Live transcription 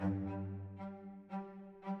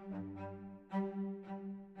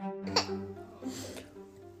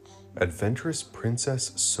Adventurous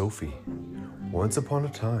Princess Sophie. Once upon a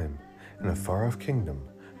time, in a far-off kingdom,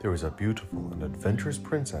 there was a beautiful and adventurous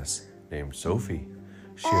princess named Sophie.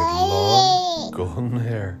 She had long, golden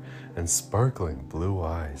hair and sparkling blue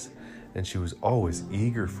eyes, and she was always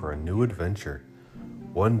eager for a new adventure.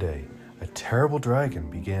 One day, a terrible dragon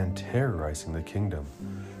began terrorizing the kingdom,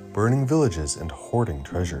 burning villages and hoarding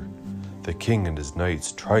treasure. The king and his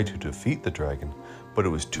knights tried to defeat the dragon, but it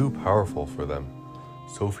was too powerful for them.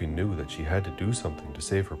 Sophie knew that she had to do something to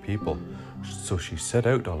save her people, so she set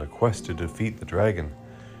out on a quest to defeat the dragon.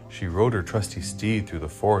 She rode her trusty steed through the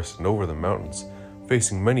forest and over the mountains,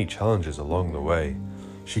 facing many challenges along the way.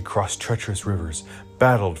 She crossed treacherous rivers,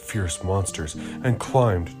 battled fierce monsters, and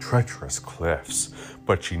climbed treacherous cliffs.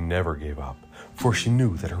 But she never gave up, for she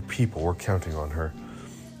knew that her people were counting on her.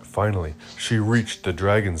 Finally, she reached the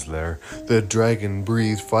dragon's lair. The dragon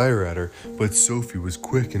breathed fire at her, but Sophie was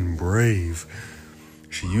quick and brave.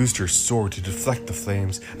 She used her sword to deflect the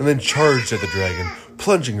flames and then charged at the dragon,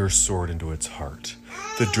 plunging her sword into its heart.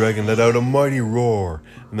 The dragon let out a mighty roar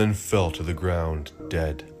and then fell to the ground,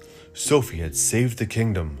 dead. Sophie had saved the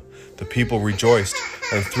kingdom. The people rejoiced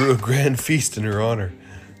and threw a grand feast in her honor.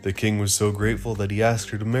 The king was so grateful that he asked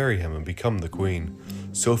her to marry him and become the queen.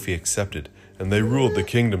 Sophie accepted, and they ruled the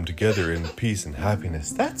kingdom together in peace and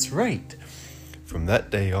happiness. That's right! From that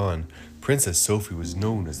day on, Princess Sophie was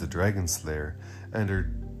known as the Dragon Slayer, and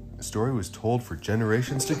her story was told for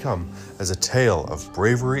generations to come as a tale of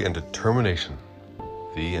bravery and determination.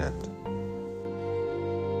 The end.